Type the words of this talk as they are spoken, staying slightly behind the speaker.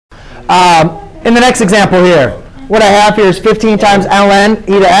In the next example here, what I have here is 15 times ln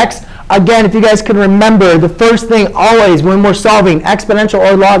e to x. Again, if you guys can remember, the first thing always when we're solving exponential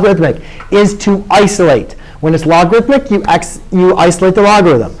or logarithmic is to isolate. When it's logarithmic, you isolate the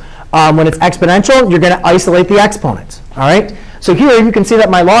logarithm. When it's exponential, you're going to isolate the exponents. All right? So here you can see that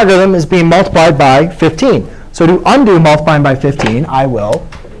my logarithm is being multiplied by 15. So to undo multiplying by 15, I will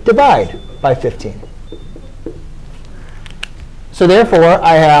divide by 15. So therefore,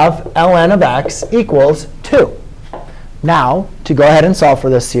 I have ln of x equals 2. Now, to go ahead and solve for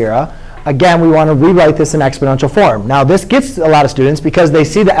this, Sierra, again, we want to rewrite this in exponential form. Now, this gets a lot of students because they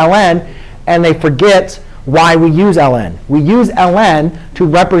see the ln and they forget why we use ln. We use ln to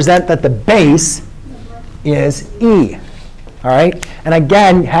represent that the base is e. All right? And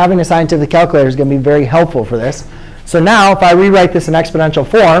again, having a scientific calculator is going to be very helpful for this. So now, if I rewrite this in exponential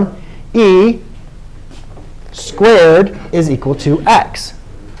form, e squared is equal to x.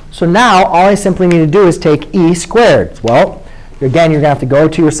 So now, all I simply need to do is take e squared. Well, again, you're going to have to go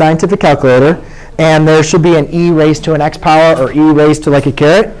to your scientific calculator. And there should be an e raised to an x power or e raised to like a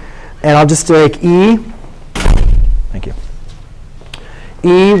caret. And I'll just take e. Thank you.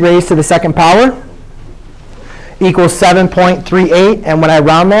 E raised to the second power equals 7.38. And when I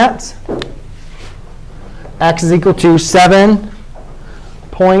round that, x is equal to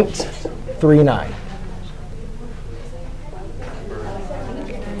 7.39.